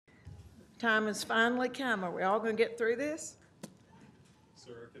Time has finally come. Are we all going to get through this?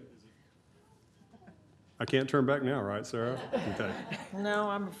 Sarah, I can't turn back now, right, Sarah? Okay. No,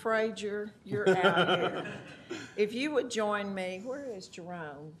 I'm afraid you're out here. If you would join me, where is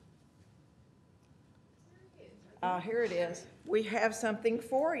Jerome? Oh, here it is. We have something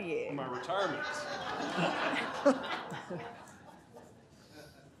for you. My retirement.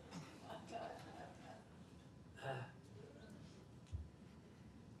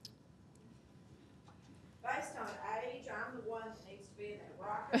 Based on age, I'm the one that needs to be in that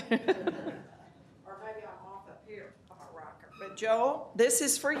rocker. Or maybe I'm off up here on a rocker. But Joel, this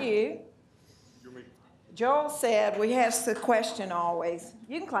is for you. Joel said, we ask the question always.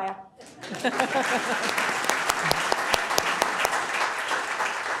 You can clap.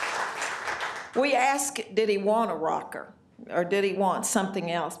 We ask, did he want a rocker? Or did he want something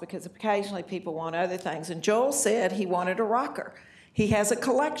else? Because occasionally people want other things. And Joel said he wanted a rocker. He has a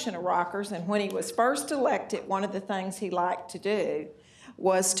collection of rockers, and when he was first elected, one of the things he liked to do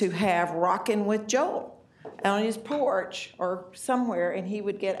was to have Rockin' with Joel on his porch or somewhere, and he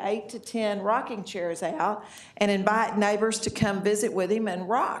would get 8 to 10 rocking chairs out and invite neighbors to come visit with him and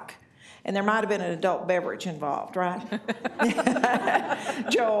rock. And there might have been an adult beverage involved, right?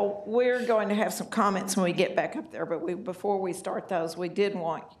 Joel, we're going to have some comments when we get back up there, but before we start those, we did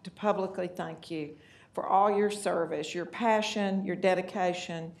want to publicly thank you for all your service, your passion, your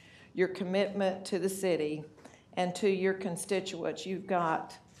dedication, your commitment to the city and to your constituents. You've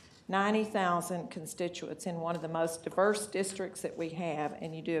got 90,000 constituents in one of the most diverse districts that we have,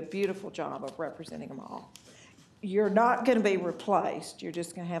 and you do a beautiful job of representing them all. You're not going to be replaced. You're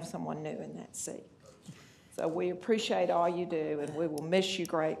just going to have someone new in that seat. So we appreciate all you do, and we will miss you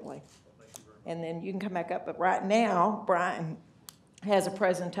greatly. And then you can come back up. But right now, Brian has a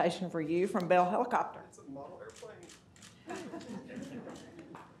presentation for you from Bell Helicopter. It's a model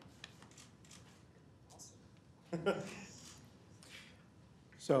airplane.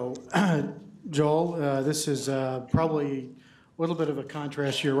 So, Joel, this is probably a little bit of a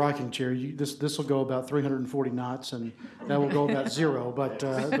contrast to your rocking chair. This will go about 340 knots, and that will go about 0, but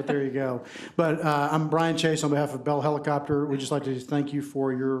there you go. But I'm Brian Chase on behalf of Bell Helicopter. We'd just like to thank you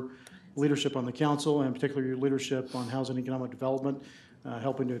for your leadership on the council, and particularly your leadership on housing and economic development,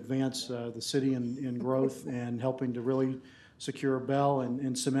 helping to advance the city in growth and helping to really secure Bell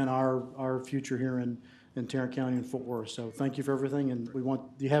and cement our future here in Tarrant County and Fort Worth. So thank you for everything, and we want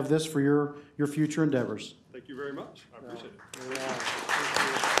you have this for your future endeavors. Thank you very much. I appreciate it.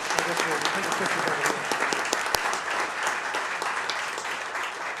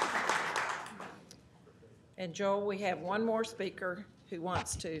 And Joel, we have one more speaker who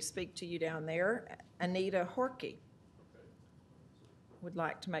wants to speak to you down there. Anita Horkey would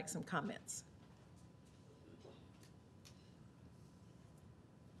like to make some comments.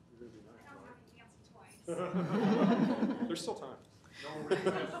 There's still time. No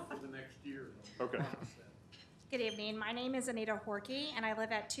request for the next year. Okay. Good evening. My name is Anita Horkey, and I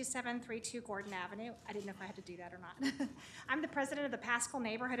live at 2732 Gordon Avenue. I didn't know if I had to do that or not. I'm the president of the Pascal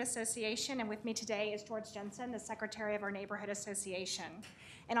Neighborhood Association, and with me today is George Jensen, the secretary of our neighborhood association.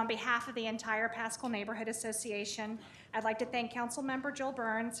 And on behalf of the entire Pascal Neighborhood Association, I'd like to thank Councilmember Joel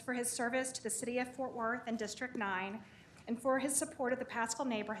Burns for his service to the city of Fort Worth and District 9, and for his support of the Pascal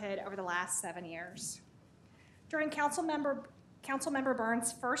neighborhood over the last 7 years. During Councilmember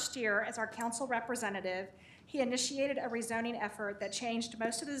Burns' first year as our council representative, he initiated a rezoning effort that changed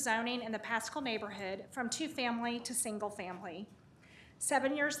most of the zoning in the Pascal neighborhood from 2-family to single-family.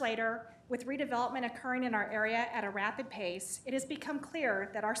 7 years later, with redevelopment occurring in our area at a rapid pace, it has become clear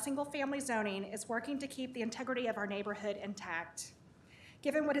that our single-family zoning is working to keep the integrity of our neighborhood intact.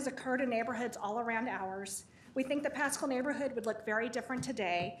 Given what has occurred in neighborhoods all around ours, we think the Pascal neighborhood would look very different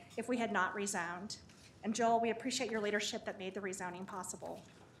today if we had not rezoned. And Joel, we appreciate your leadership that made the rezoning possible.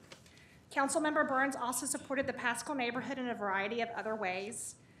 Councilmember Burns also supported the Pascal neighborhood in a variety of other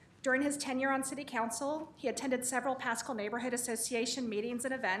ways. During his tenure on City Council, he attended several Pascal Neighborhood Association meetings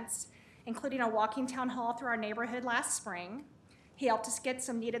and events, including a walking town hall through our neighborhood last spring. He helped us get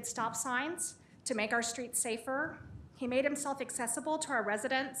some needed stop signs to make our streets safer. He made himself accessible to our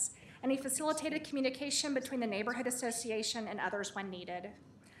residents, and he facilitated communication between the neighborhood association and others when needed.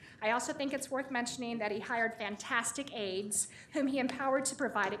 I also think it's worth mentioning that he hired fantastic aides whom he empowered to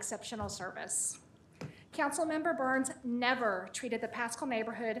provide exceptional service. Councilmember Burns never treated the Pascal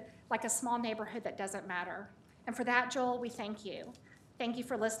neighborhood like a small neighborhood that doesn't matter. And for that, Joel, we thank you. Thank you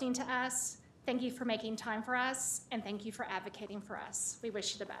for listening to us. Thank you for making time for us. And thank you for advocating for us. We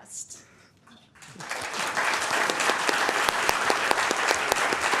wish you the best.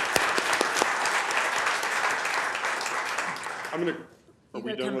 I'm going to Are You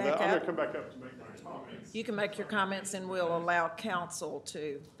we gonna done come with that? back I'm up? gonna come back up to make my comments. You can make your comments and we'll allow council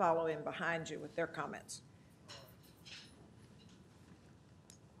to follow in behind you with their comments.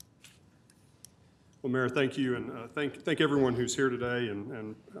 Well, Mayor, thank you, and thank everyone who's here today,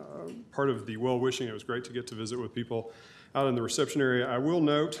 and part of the well-wishing. It was great to get to visit with people out in the reception area. I will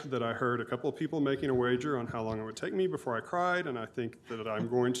note that I heard a couple of people making a wager on how long it would take me before I cried, and I think that I'm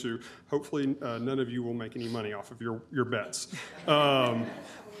going to, hopefully, none of you will make any money off of your bets.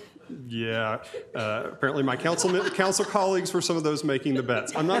 Yeah, apparently my council colleagues were some of those making the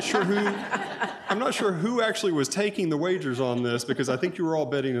bets. I'm not sure who actually was taking the wagers on this, because I think you were all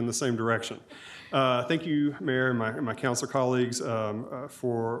betting in the same direction. Thank you, Mayor, and my council colleagues,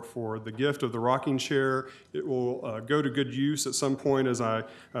 for the gift of the rocking chair. It will go to good use at some point as I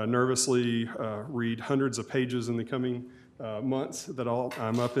nervously read hundreds of pages in the coming months that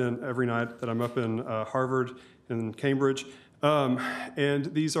I'm up in every night that I'm up in Harvard and Cambridge.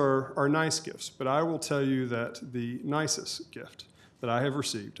 And these are nice gifts, but I will tell you that the nicest gift that I have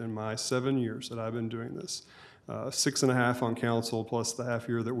received in my 7 years that I've been doing this, 6.5 on council plus the half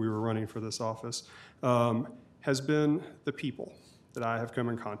year that we were running for this office, has been the people that I have come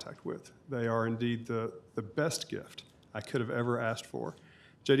in contact with. They are indeed the best gift I could have ever asked for.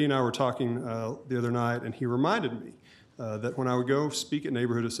 JD and I were talking the other night, and he reminded me that when I would go speak at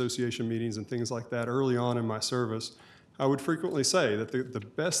neighborhood association meetings and things like that early on in my service, I would frequently say that the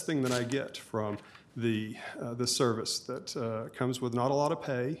best thing that I get from this service that comes with not a lot of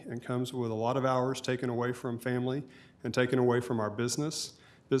pay and comes with a lot of hours taken away from family and taken away from our businesses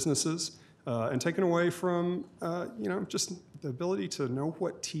and taken away from, just the ability to know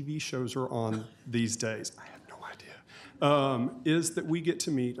what TV shows are on these days. I have no idea. Is that we get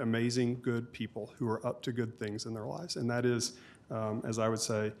to meet amazing, good people who are up to good things in their lives. And that is, as I would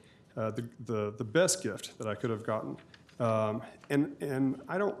say, the best gift that I could have gotten. And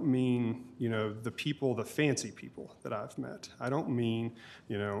I don't mean, the people, the fancy people that I've met. I don't mean,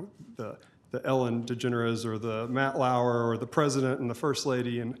 the Ellen DeGeneres or the Matt Lauer or the president and the first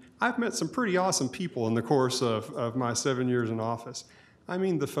lady. And I've met some pretty awesome people in the course of my 7 years in office. I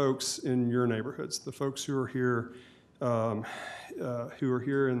mean the folks in your neighborhoods, the folks who are here, in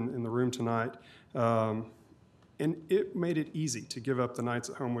the room tonight. And it made it easy to give up the nights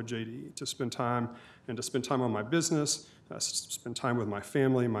at home with JD, to spend time on my business, spend time with my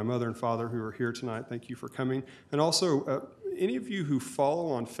family, my mother and father who are here tonight. Thank you for coming. And also, any of you who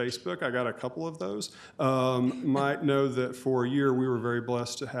follow on Facebook, I got a couple of those, might know that for a year we were very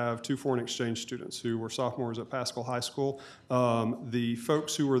blessed to have 2 foreign exchange students who were sophomores at Paschal High School. The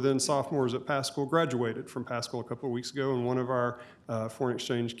folks who were then sophomores at Paschal graduated from Paschal a couple of weeks ago, and one of our foreign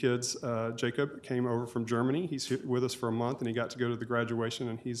exchange kids, Jacob, came over from Germany. He's here with us for a month, and he got to go to the graduation,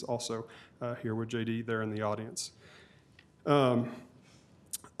 and he's also here with JD there in the audience. But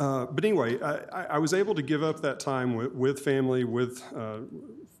anyway, I was able to give up that time with family, with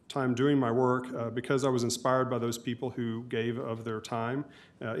time doing my work, because I was inspired by those people who gave of their time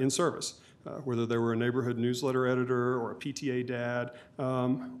in service, whether they were a neighborhood newsletter editor or a PTA dad,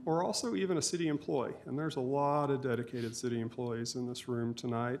 or also even a city employee. And there's a lot of dedicated city employees in this room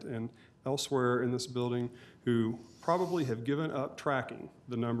tonight and elsewhere in this building who probably have given up tracking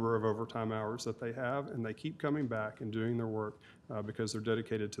the number of overtime hours that they have, and they keep coming back and doing their work because they're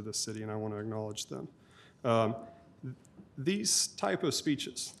dedicated to this city, and I want to acknowledge them. These type of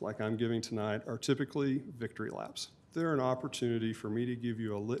speeches, like I'm giving tonight, are typically victory laps. They're an opportunity for me to give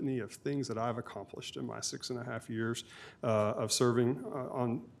you a litany of things that I've accomplished in my 6.5 years of serving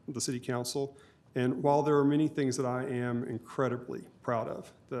on the city council. And while there are many things that I am incredibly proud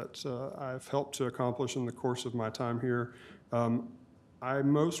of that I've helped to accomplish in the course of my time here, I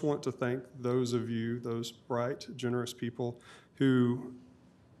most want to thank those of you, those bright, generous people who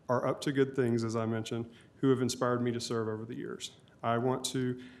are up to good things, as I mentioned, who have inspired me to serve over the years. I want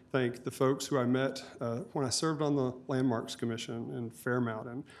to thank the folks who I met when I served on the Landmarks Commission in Fairmount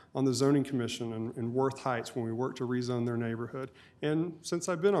and on the Zoning Commission in Worth Heights when we worked to rezone their neighborhood. And since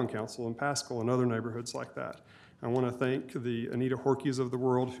I've been on council in Paschal and other neighborhoods like that, I want to thank the Anita Horkeys of the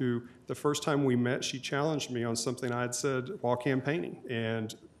world who, the first time we met, she challenged me on something I had said while campaigning.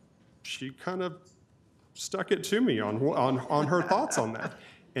 And she kind of stuck it to me on her thoughts on that.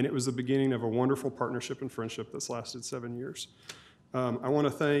 And it was the beginning of a wonderful partnership and friendship that's lasted 7 years. I want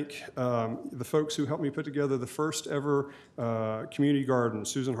to thank the folks who helped me put together the first ever community garden,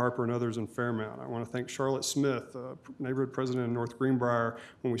 Susan Harper and others in Fairmount. I want to thank Charlotte Smith, neighborhood president in North Greenbrier,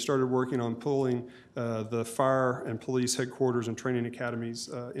 when we started working on pulling the fire and police headquarters and training academies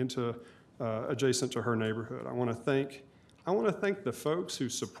into adjacent to her neighborhood. I want to thank I want to thank the folks who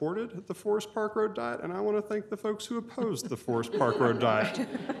supported the Forest Park Road diet, and I want to thank the folks who opposed the Forest Park Road diet.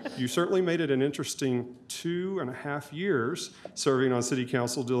 You certainly made it an interesting 2.5 years serving on City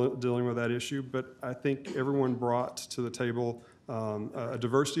Council dealing with that issue, but I think everyone brought to the table a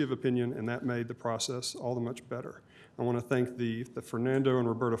diversity of opinion, and that made the process all the much better. I want to thank the Fernando and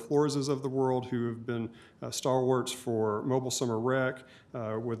Roberta Floreses of the world who have been stalwarts for Mobile Summer Rec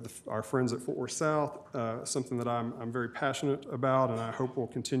with our friends at Fort Worth South, something that I'm very passionate about and I hope will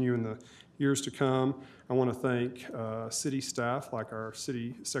continue in the years to come. I want to thank city staff like our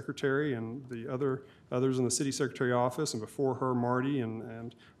city secretary and the others in the city secretary office, and before her, Marty,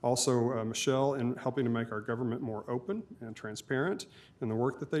 and also Michelle, in helping to make our government more open and transparent in the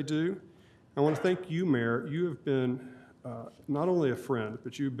work that they do. I want to thank you, Mayor. You have been not only a friend,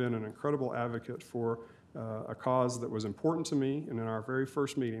 but you've been an incredible advocate for a cause that was important to me. And in our very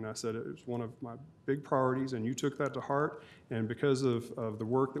first meeting, I said it was one of my big priorities, and you took that to heart. And because of the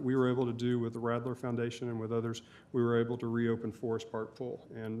work that we were able to do with the Radler Foundation and with others, we were able to reopen Forest Park Pool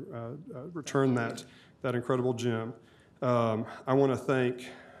and return that incredible gem. I want to thank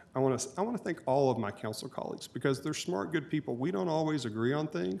all of my council colleagues, because they're smart, good people. We don't always agree on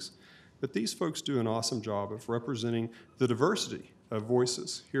things, but these folks do an awesome job of representing the diversity of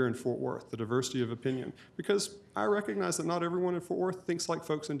voices here in Fort Worth, the diversity of opinion, because I recognize that not everyone in Fort Worth thinks like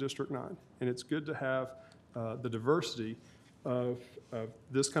folks in District 9, and it's good to have the diversity of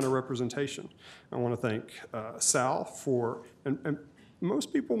this kind of representation. I want to thank Sal for, and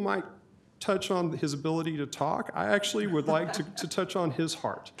most people might touch on his ability to talk. I actually would like to touch on his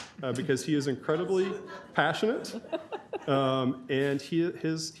heart because he is incredibly passionate and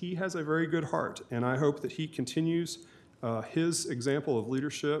he has a very good heart. And I hope that he continues his example of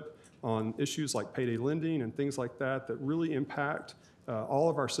leadership on issues like payday lending and things like that that really impact all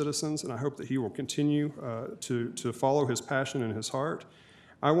of our citizens. And I hope that he will continue to follow his passion and his heart.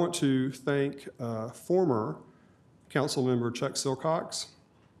 I want to thank former council member Chuck Silcox.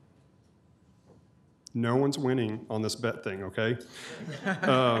 No one's winning on this bet thing, okay?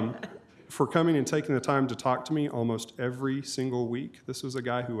 For coming and taking the time to talk to me almost every single week. This was a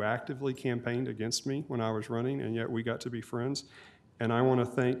guy who actively campaigned against me when I was running, and yet we got to be friends. And I want to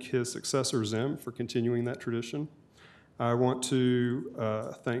thank his successor, Zim, for continuing that tradition. I want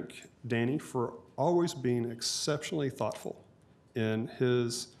to thank Danny for always being exceptionally thoughtful in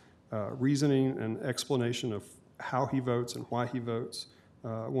his reasoning and explanation of how he votes and why he votes.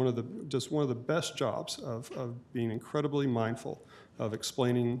 One of the best jobs of being incredibly mindful of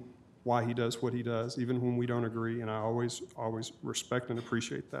explaining why he does what he does, even when we don't agree, and I always respect and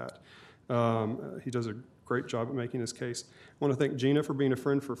appreciate that. He does a great job at making his case. I want to thank Gina for being a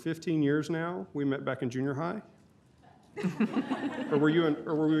friend for 15 years now. We met back in junior high. Or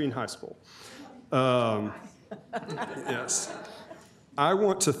were we in high school? Yes. I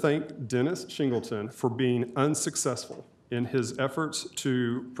want to thank Dennis Shingleton for being unsuccessful in his efforts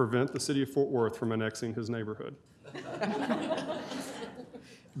to prevent the city of Fort Worth from annexing his neighborhood.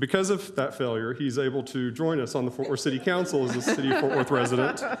 Because of that failure, he's able to join us on the Fort Worth City Council as a City of Fort Worth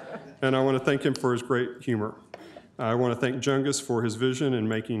resident, and I want to thank him for his great humor. I want to thank Jungus for his vision in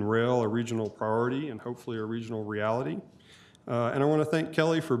making rail a regional priority and hopefully a regional reality. And I want to thank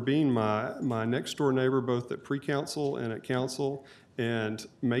Kelly for being my next door neighbor, both at pre-council and at council, and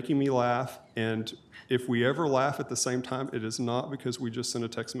making me laugh. And if we ever laugh at the same time, it is not because we just sent a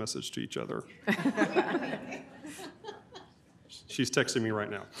text message to each other. She's texting me right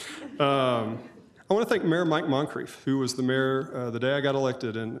now. I want to thank Mayor Mike Moncrief, who was the mayor the day I got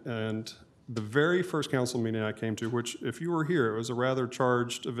elected, and the very first council meeting I came to, which if you were here, it was a rather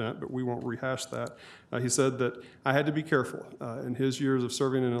charged event, but we won't rehash that. He said that I had to be careful. In his years of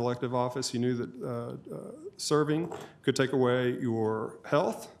serving in elective office, he knew that serving could take away your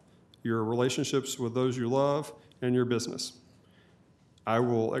health, your relationships with those you love, and your business. I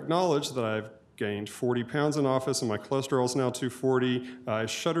will acknowledge that I've gained 40 pounds in office and my cholesterol is now 240. I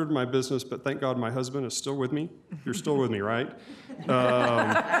shuttered my business, but thank God my husband is still with me. You're still with me, right?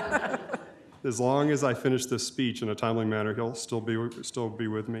 As long as I finish this speech in a timely manner, he'll still be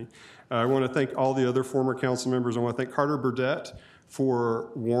with me. I want to thank all the other former council members. I want to thank Carter Burdett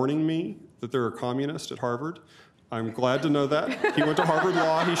for warning me that there are communists at Harvard. I'm glad to know that. He went to Harvard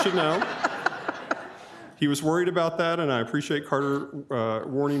Law, he should know. He was worried about that, and I appreciate Carter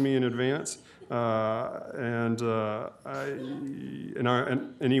warning me in advance.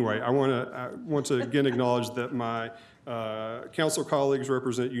 Anyway, I want to again acknowledge that my council colleagues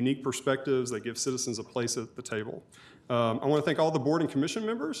represent unique perspectives that give citizens a place at the table. I want to thank all the board and commission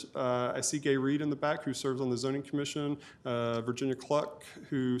members. I see Gay Reed in the back, who serves on the Zoning Commission, Virginia Cluck,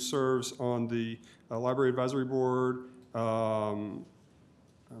 who serves on the Library Advisory Board, I'm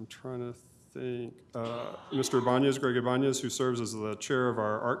trying to think, Mr. Ibanez, Greg Ibanez, who serves as the chair of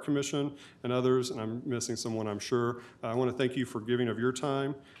our art commission, and others, and I'm missing someone, I'm sure. I want to thank you for giving of your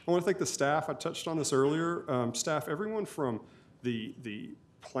time. I want to thank the staff. I touched on this earlier. Staff, everyone from the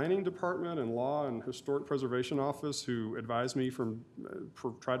planning department and law and historic preservation office who advised me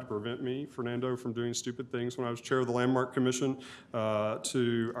tried to prevent me, Fernando, from doing stupid things when I was chair of the Landmark Commission,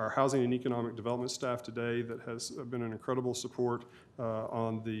 to our housing and economic development staff today that has been an incredible support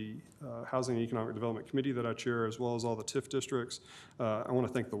on the Housing and Economic Development Committee that I chair, as well as all the TIF districts. I want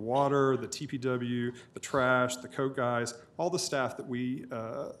to thank the water, the TPW, the trash, the code guys, all the staff that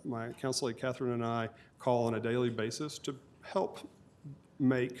my council aide Catherine and I call on a daily basis to help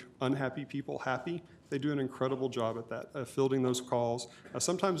make unhappy people happy. They do an incredible job at that, fielding those calls.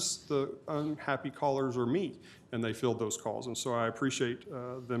 Sometimes the unhappy callers are me, and they field those calls, and so I appreciate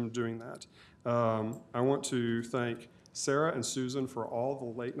them doing that. I want to thank Sarah and Susan for all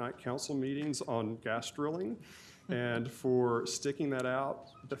the late night council meetings on gas drilling and for sticking that out.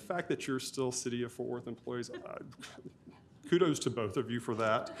 The fact that you're still City of Fort Worth employees, kudos to both of you for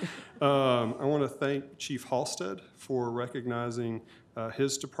that. I want to thank Chief Halstead for recognizing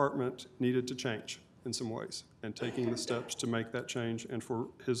his department needed to change in some ways and taking the steps to make that change, and for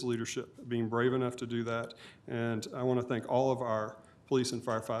his leadership, being brave enough to do that. And I want to thank all of our police and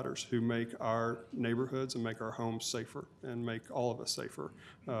firefighters who make our neighborhoods and make our homes safer and make all of us safer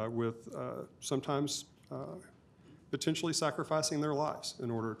with sometimes potentially sacrificing their lives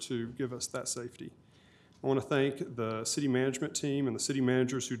in order to give us that safety. I want to thank the city management team and the city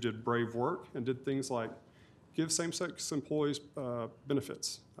managers who did brave work and did things like give same-sex employees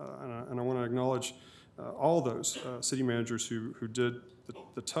benefits. And I want to acknowledge all those city managers who did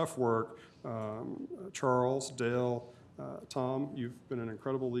the tough work. Charles, Dale, Tom, you've been an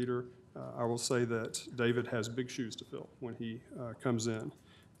incredible leader. I will say that David has big shoes to fill when he comes in.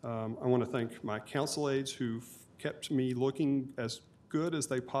 I want to thank my council aides who've kept me looking as good as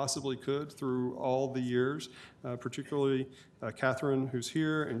they possibly could through all the years, particularly Catherine, who's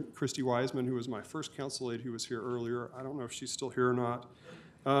here, and Christy Wiseman, who was my first council aide, who was here earlier. I don't know if she's still here or not.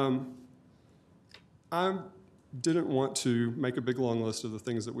 I didn't want to make a big long list of the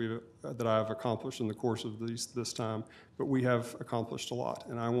things that I've accomplished in the course of this time, but we have accomplished a lot,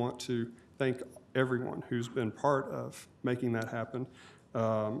 and I want to thank everyone who's been part of making that happen.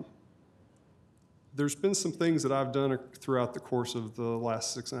 There's been some things that I've done throughout the course of the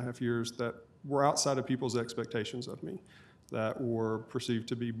last 6.5 years that were outside of people's expectations of me, that were perceived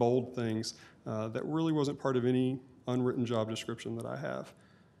to be bold things that really wasn't part of any unwritten job description that I have.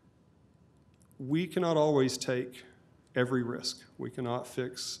 We cannot always take every risk. We cannot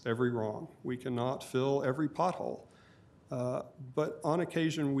fix every wrong. We cannot fill every pothole. But on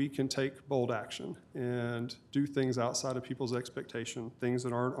occasion, we can take bold action and do things outside of people's expectation, things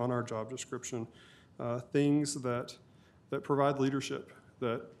that aren't on our job description, things that provide leadership,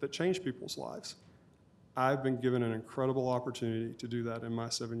 that change people's lives. I've been given an incredible opportunity to do that in my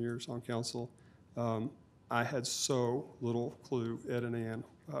 7 years on council. I had so little clue, Ed and Ann,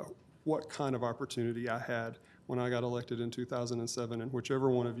 what kind of opportunity I had when I got elected in 2007, and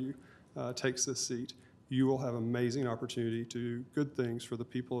whichever one of you takes this seat, you will have amazing opportunity to do good things for the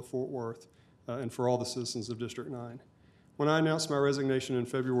people of Fort Worth and for all the citizens of District 9. When I announced my resignation in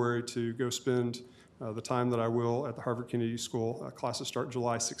February to go spend the time that I will at the Harvard Kennedy School, classes start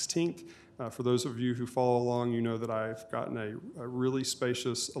July 16th. For those of you who follow along, you know that I've gotten a really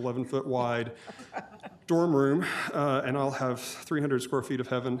spacious 11-foot wide dorm room, and I'll have 300 square feet of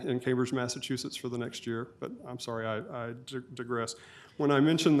heaven in Cambridge, Massachusetts for the next year, but I'm sorry, I digress. When I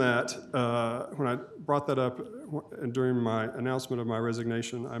mentioned that, when I brought that up and during my announcement of my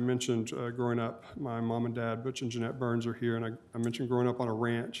resignation, I mentioned growing up, my mom and dad, Butch and Jeanette Burns, are here, and I mentioned growing up on a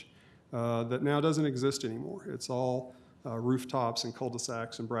ranch that now doesn't exist anymore. It's all rooftops and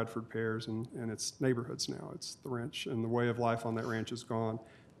cul-de-sacs and Bradford pears, and it's neighborhoods now. It's the ranch, and the way of life on that ranch is gone.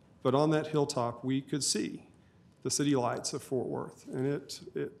 But on that hilltop, we could see the city lights of Fort Worth, and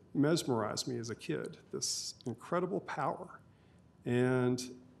it mesmerized me as a kid, this incredible power. And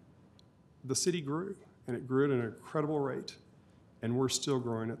the city grew, and it grew at an incredible rate, and we're still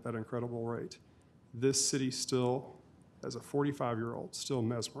growing at that incredible rate. This city still, as a 45-year-old, still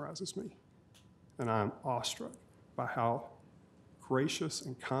mesmerizes me, and I'm awestruck by how gracious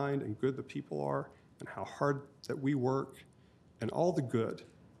and kind and good the people are, and how hard that we work, and all the good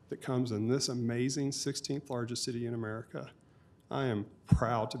that comes in this amazing 16th largest city in America. I am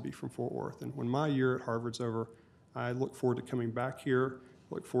proud to be from Fort Worth, and when my year at Harvard's over, I look forward to coming back here,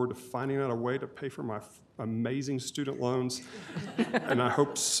 look forward to finding out a way to pay for my amazing student loans, and I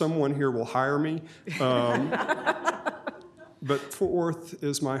hope someone here will hire me. But Fort Worth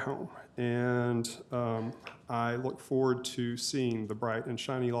is my home, and I look forward to seeing the bright and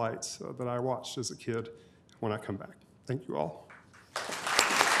shiny lights that I watched as a kid when I come back. Thank you all.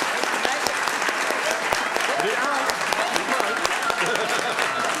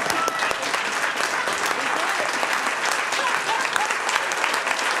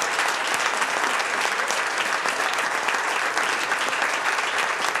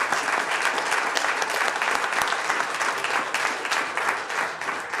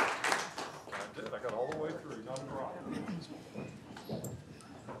 I got all the way through, not a drop.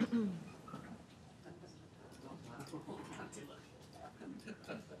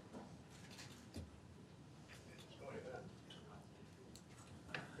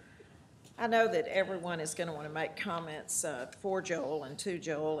 I know that everyone is going to want to make comments for Joel and to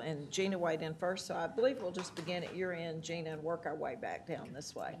Joel, and Gina weighed in first, so I believe we'll just begin at your end, Gina, and work our way back down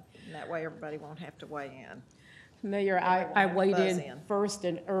this way. And that way everybody won't have to weigh in. Mayor, I weighed Buzz in first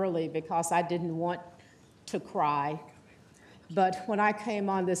and early because I didn't want to cry. But when I came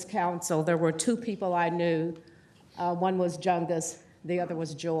on this council, there were two people I knew. One was Jungus, the other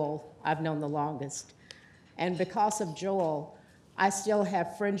was Joel. I've known the longest. And because of Joel, I still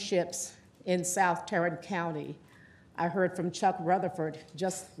have friendships in South Tarrant County. I heard from Chuck Rutherford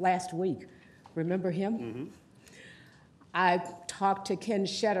just last week. Remember him? Mm-hmm. I talked to Ken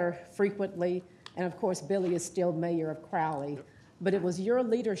Shetter frequently, and of course, Billy is still mayor of Crowley. Yep. But it was your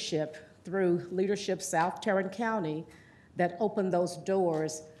leadership through Leadership South Tarrant County that opened those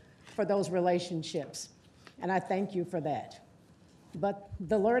doors for those relationships. And I thank you for that. But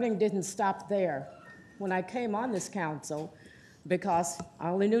the learning didn't stop there. When I came on this council, because I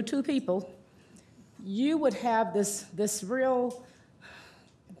only knew two people, you would have this real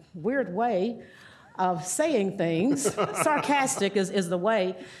weird way of saying things. Sarcastic is the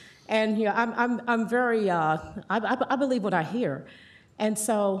way. And you know, I'm very, I believe what I hear. And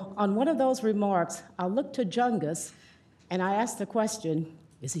so on one of those remarks, I looked to Jungus and I asked the question,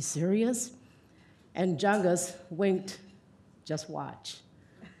 is he serious? And Jungus winked, just watch.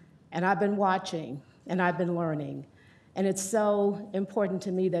 And I've been watching and I've been learning. And it's so important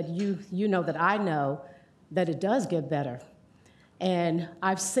to me that you know that I know that it does get better. And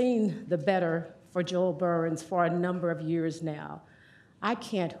I've seen the better for Joel Burns for a number of years now. I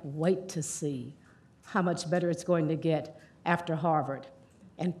can't wait to see how much better it's going to get after Harvard.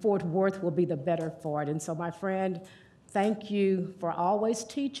 And Fort Worth will be the better for it. And so, my friend, thank you for always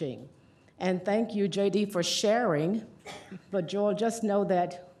teaching. And thank you, JD, for sharing. But Joel, just know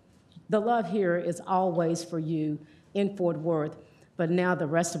that the love here is always for you in Fort Worth, but now the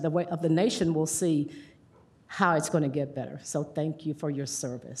rest of the nation will see how it's going to get better. So thank you for your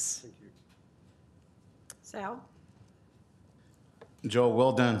service. Thank you. Sal? Joel,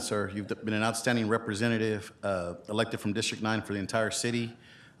 well done, sir. You've been an outstanding representative, elected from District 9 for the entire city.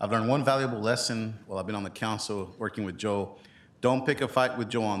 I've learned one valuable lesson while I've been on the council working with Joel. Don't pick a fight with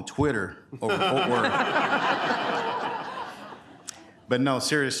Joel on Twitter over Fort Worth. But no,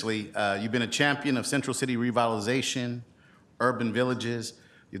 seriously, you've been a champion of Central City revitalization, urban villages.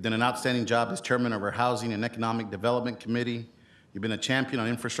 You've done an outstanding job as chairman of our Housing and Economic Development Committee. You've been a champion on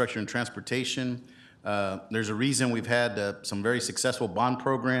infrastructure and transportation. There's a reason we've had some very successful bond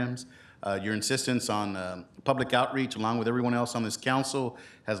programs. Your insistence on public outreach, along with everyone else on this council,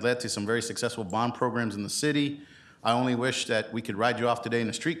 has led to some very successful bond programs in the city. I only wish that we could ride you off today in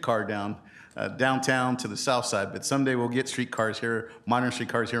a streetcar downtown to the south side, but someday we'll get streetcars here, modern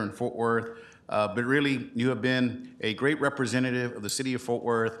streetcars here in Fort Worth. But really, you have been a great representative of the city of Fort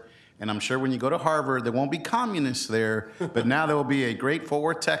Worth, and I'm sure when you go to Harvard, there won't be communists there, but now there will be a great Fort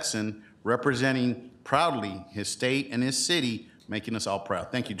Worth Texan representing proudly his state and his city, making us all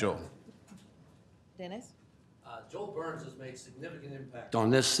proud. Thank you, Joel. Dennis? Joel Burns has made significant impact on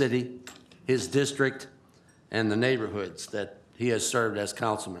this city, his district, and the neighborhoods that he has served as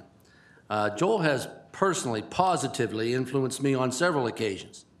councilman. Joel has personally, positively influenced me on several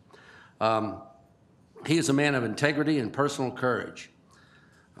occasions. He is a man of integrity and personal courage.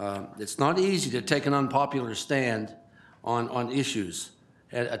 It's not easy to take an unpopular stand on issues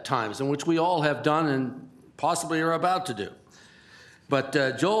at times, in which we all have done and possibly are about to do.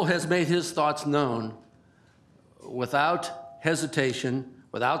 But Joel has made his thoughts known without hesitation,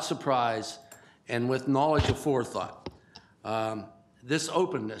 without surprise, and with knowledge of forethought. This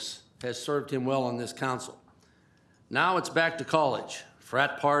openness has served him well on this council. Now it's back to college.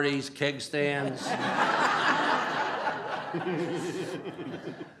 Frat parties, keg stands.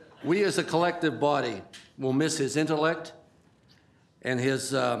 We as a collective body will miss his intellect and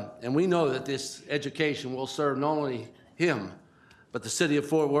and we know that this education will serve not only him, but the city of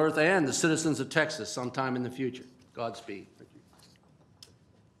Fort Worth and the citizens of Texas sometime in the future. Godspeed. Thank you.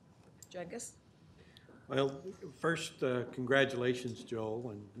 Juggus? Well, first, congratulations,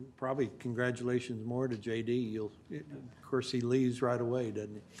 Joel, and probably congratulations more to JD. Of course, he leaves right away,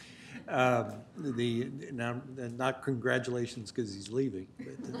 doesn't he? Now, not congratulations because he's leaving,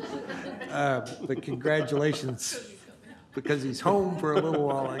 but congratulations because he's home for a little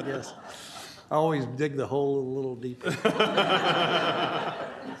while, I guess. I always dig the hole a little deeper.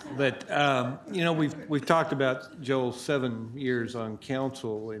 But you know, we've talked about Joel's 7 years on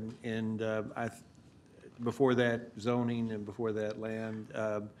council, and before that zoning, and before that land.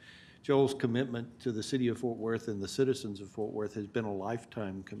 Joel's commitment to the city of Fort Worth and the citizens of Fort Worth has been a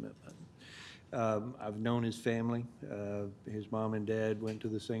lifetime commitment. I've known his family. His mom and dad went to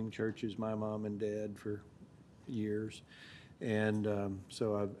the same church as my mom and dad for years. And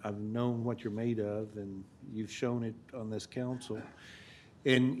so I've known what you're made of, and you've shown it on this council.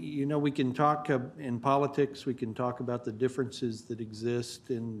 And, you know, we can talk in politics, we can talk about the differences that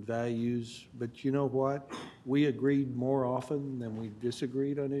exist in values, but you know what? We agreed more often than we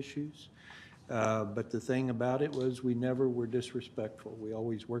disagreed on issues. But the thing about it was we never were disrespectful. We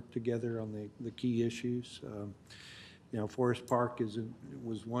always worked together on the key issues. You know, Forest Park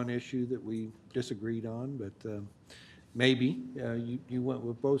was one issue that we disagreed on, but maybe you went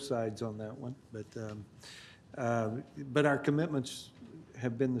with both sides on that one. But our commitments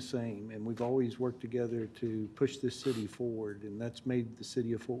have been the same, and we've always worked together to push this city forward, and that's made the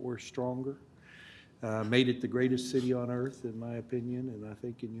city of Fort Worth stronger, made it the greatest city on earth, in my opinion, and I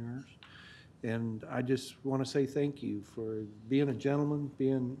think in yours. And I just want to say thank you for being a gentleman,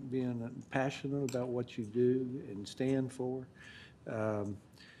 being passionate about what you do and stand for. You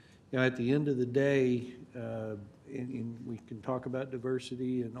know, at the end of the day, and we can talk about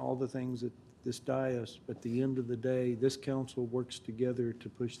diversity and all the things that this dais, but at the end of the day, this council works together to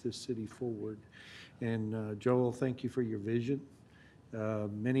push this city forward. And Joel, thank you for your vision.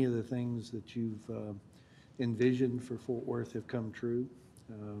 Many of the things that you've envisioned for Fort Worth have come true,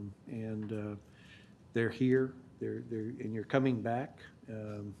 and they're here. And you're coming back.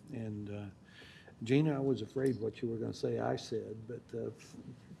 Gina, I was afraid what you were going to say. I said, but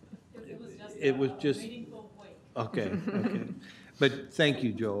it was just. Okay. But thank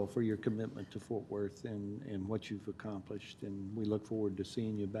you, Joel, for your commitment to Fort Worth and what you've accomplished. And we look forward to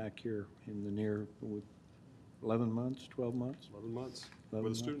seeing you back here in the near 11 months, 12 months? 11 months 11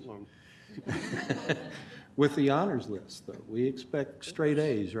 with a student loan. With the honors list, though. We expect straight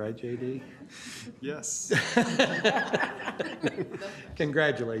A's, right, JD? Yes.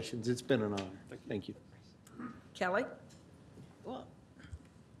 Congratulations. It's been an honor. Thank you. Kelly?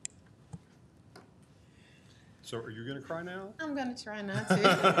 So are you going to cry now? I'm going to try not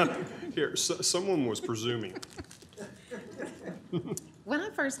to. Here, someone was presuming. When I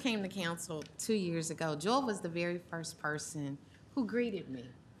first came to council 2 years ago, Joel was the very first person who greeted me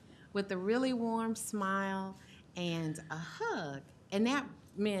with a really warm smile and a hug. And that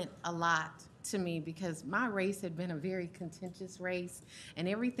meant a lot to me because my race had been a very contentious race, and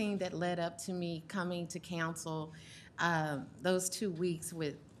everything that led up to me coming to council those 2 weeks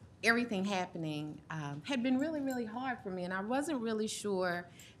with everything happening had been really, really hard for me, and I wasn't really sure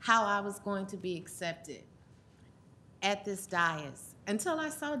how I was going to be accepted at this dais until I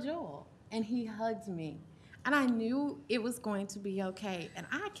saw Joel, and he hugged me, and I knew it was going to be okay, and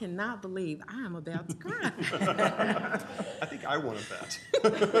I cannot believe I am about to cry. I think I wanted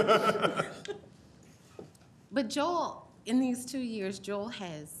that. But Joel, in these 2 years, Joel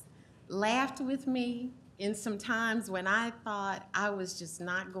has laughed with me in some times when I thought I was just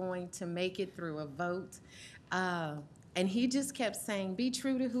not going to make it through a vote. And he just kept saying, be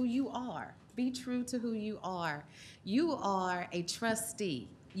true to who you are. Be true to who you are. You are a trustee.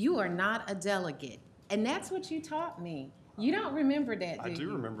 You are not a delegate. And that's what you taught me. You don't remember that, do you? I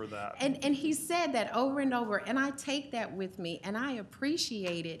do remember that. And he said that over and over, and I take that with me, and I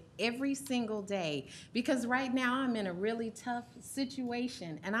appreciate it every single day, because right now I'm in a really tough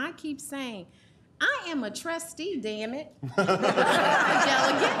situation, and I keep saying, I am a trustee, damn it. I'm not a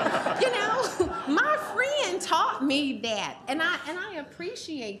delegate. You know, my friend taught me that, and I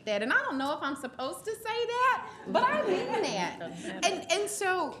appreciate that. And I don't know if I'm supposed to say that, but I mean that. And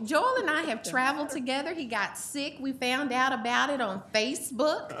so Joel and I have traveled together. He got sick. We found out about it on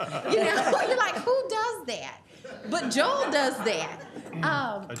Facebook. You know, you're like, who does that? But Joel does that.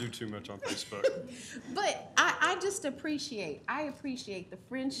 I do too much on Facebook. But I just appreciate the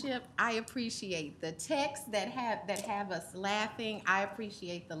friendship. I appreciate the texts that have us laughing. I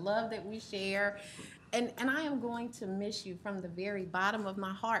appreciate the love that we share. And I am going to miss you from the very bottom of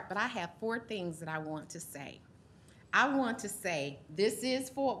my heart. But I have 4 things that I want to say. I want to say, this is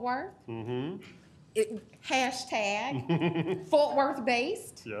Fort Worth. Mm-hmm. Hashtag Fort Worth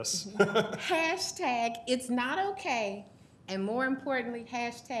based. Yes. Hashtag it's not okay. And more importantly,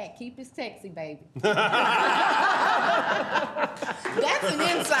 hashtag keep it sexy, baby. That's an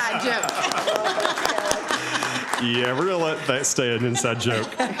inside joke. Yeah, we're gonna let that stay an inside joke.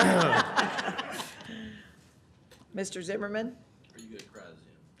 Mr. Zimmerman? Are you gonna cry,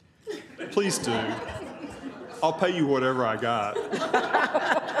 Zim? Please do. I'll pay you whatever I got.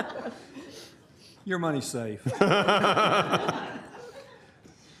 Your money's safe.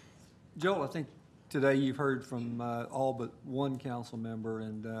 Joel, I think today you've heard from all but one council member,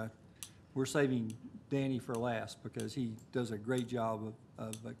 and we're saving Danny for last because he does a great job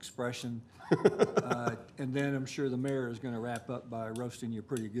of expression. And then I'm sure the mayor is going to wrap up by roasting you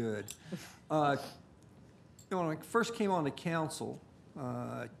pretty good. When I first came on the council,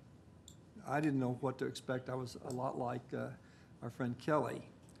 I didn't know what to expect. I was a lot like our friend Kelly.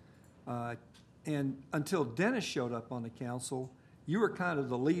 And until Dennis showed up on the council, you were kind of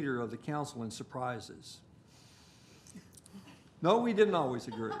the leader of the council in surprises. No, we didn't always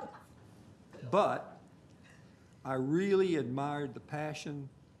agree. But I really admired the passion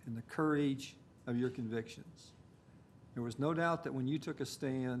and the courage of your convictions. There was no doubt that when you took a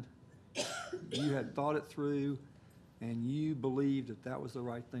stand, you had thought it through and you believed that that was the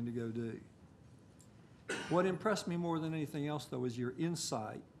right thing to go do. What impressed me more than anything else, though, was your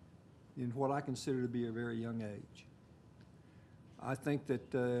insight in what I consider to be a very young age. I think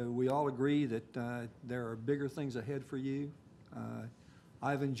that we all agree that there are bigger things ahead for you.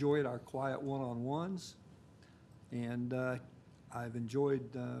 I've enjoyed our quiet one-on-ones, and I've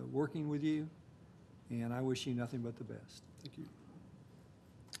enjoyed working with you, and I wish you nothing but the best. Thank you.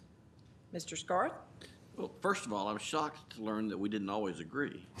 Mr. Scarth? Well, first of all, I'm shocked to learn that we didn't always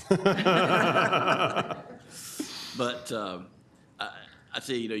agree. But I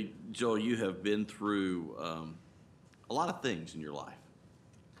say, you know, Joel, you have been through a lot of things in your life.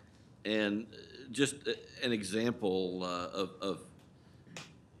 And just an example of,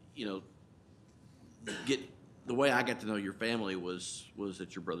 you know, the way I got to know your family was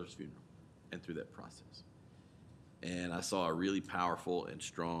at your brother's funeral and through that process. And I saw a really powerful and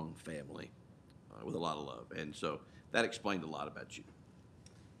strong family with a lot of love. And so that explained a lot about you,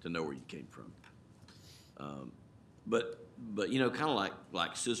 to know where you came from. But you know, kind of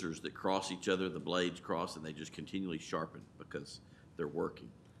like scissors that cross each other, the blades cross and they just continually sharpen because they're working.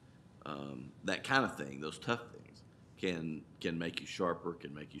 That kind of thing, those tough things, can make you sharper,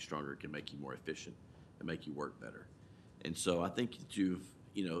 can make you stronger, can make you more efficient, and make you work better. And so I think that you've,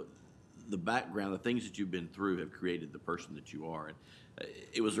 you know, the background, the things that you've been through have created the person that you are. And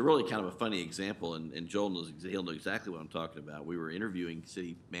it was a really kind of a funny example, and Joel knows, he'll know exactly what I'm talking about. We were interviewing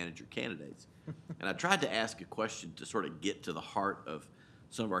city manager candidates, and I tried to ask a question to sort of get to the heart of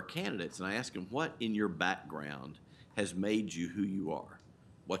some of our candidates, and I asked them, what in your background has made you who you are,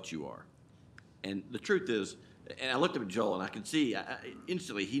 what you are? And the truth is, and I looked up at Joel, and I could see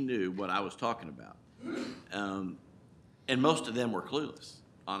instantly he knew what I was talking about. And most of them were clueless.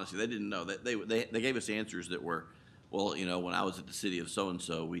 Honestly, they didn't know. They gave us answers that were, well, you know, when I was at the city of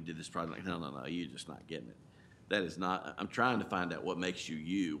so-and-so, we did this project. No, you're just not getting it. That is not, I'm trying to find out what makes you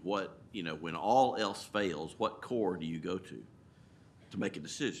you. What, you know, when all else fails, what core do you go to make a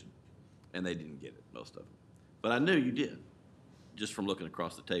decision? And they didn't get it, most of them. But I knew you did, just from looking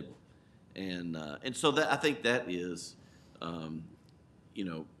across the table. And so that, I think that is, you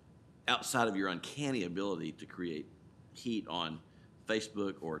know, outside of your uncanny ability to create heat on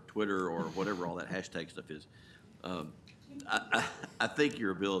Facebook or Twitter or whatever all that hashtag stuff is, I think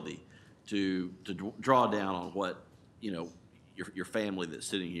your ability to draw down on what, you know, your family that's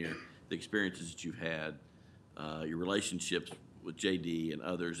sitting here, the experiences that you've had, your relationships with JD and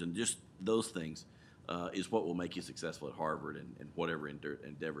others, and just those things is what will make you successful at Harvard and whatever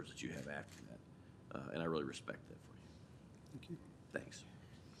endeavors that you have after that. And I really respect that for you. Thank you. Thanks.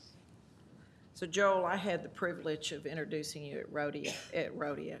 So Joel, I had the privilege of introducing you at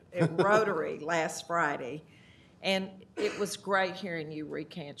Rotary last Friday, and it was great hearing you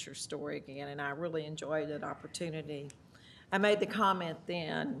recant your story again, and I really enjoyed that opportunity. I made the comment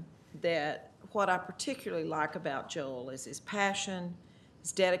then that what I particularly like about Joel is his passion,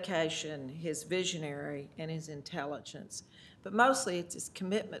 his dedication, his visionary, and his intelligence. But mostly it's his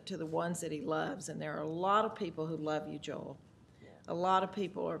commitment to the ones that he loves, and there are a lot of people who love you, Joel. A lot of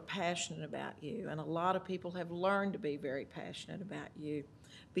people are passionate about you, and a lot of people have learned to be very passionate about you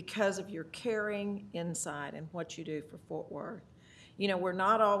because of your caring insight and what you do for Fort Worth. You know, we're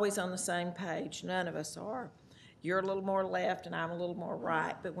not always on the same page. None of us are. You're a little more left and I'm a little more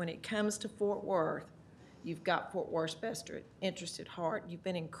right, but when it comes to Fort Worth, You've got Fort Worth's best interest at heart. You've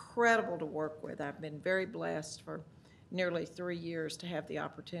been incredible to work with. I've been very blessed for nearly 3 years to have the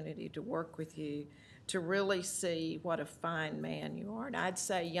opportunity to work with you, to really see what a fine man you are. And I'd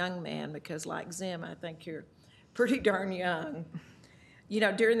say young man because, like Zim, I think you're pretty darn young. You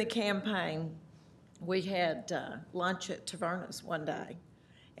know, during the campaign, we had lunch at Taverna's one day,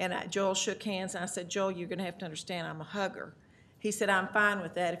 and Joel shook hands, and I said, Joel, you're going to have to understand I'm a hugger. He said, I'm fine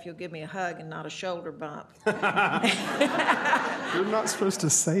with that if you'll give me a hug and not a shoulder bump. You're not supposed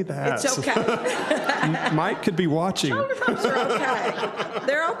to say that. It's okay. Mike could be watching. Shoulder bumps are okay.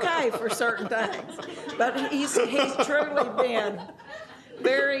 They're okay for certain things. But he's truly been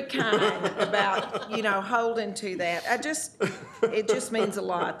very kind about, you know, holding to that. It just means a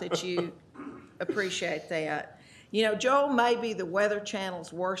lot that you appreciate that. You know, Joel may be the Weather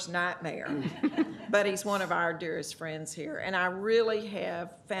Channel's worst nightmare, but he's one of our dearest friends here. And I really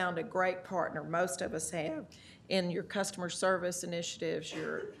have found a great partner, most of us have, in your customer service initiatives,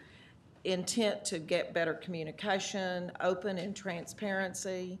 your intent to get better communication, open and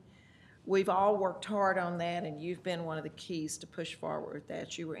transparency. We've all worked hard on that, and you've been one of the keys to push forward with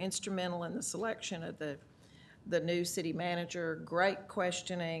that. You were instrumental in the selection of the new city manager, great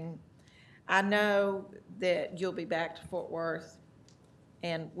questioning. I know that you'll be back to Fort Worth,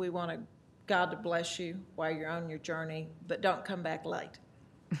 and we want God to bless you while you're on your journey, but don't come back late.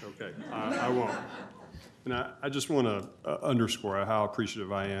 Okay, I won't. And I just want to underscore how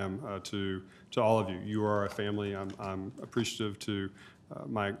appreciative I am to all of you. You are a family. I'm appreciative to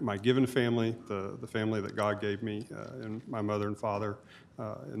my given family, the family that God gave me, and my mother and father,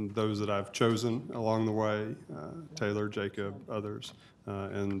 and those that I've chosen along the way, Taylor, Jacob, others,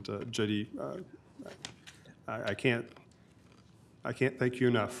 and JD. I can't thank you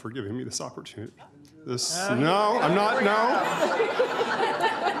enough for giving me this opportunity. No, I'm not. No.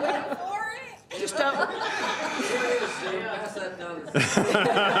 Just don't.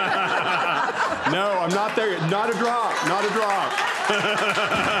 No, I'm not there yet. Not a drop. Not a drop.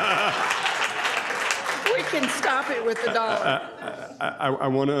 We can stop it with the dollar. I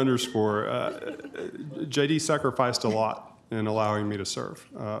want to underscore, JD sacrificed a lot in allowing me to serve,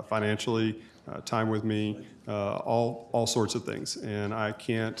 financially, time with me, all sorts of things. And I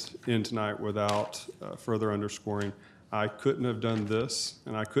can't end tonight without further underscoring I couldn't have done this,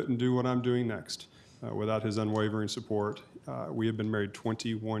 and I couldn't do what I'm doing next without his unwavering support. We have been married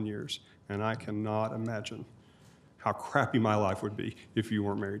 21 years, and I cannot imagine how crappy my life would be if you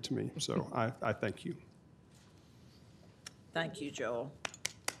weren't married to me. So I thank you. Thank you, Joel.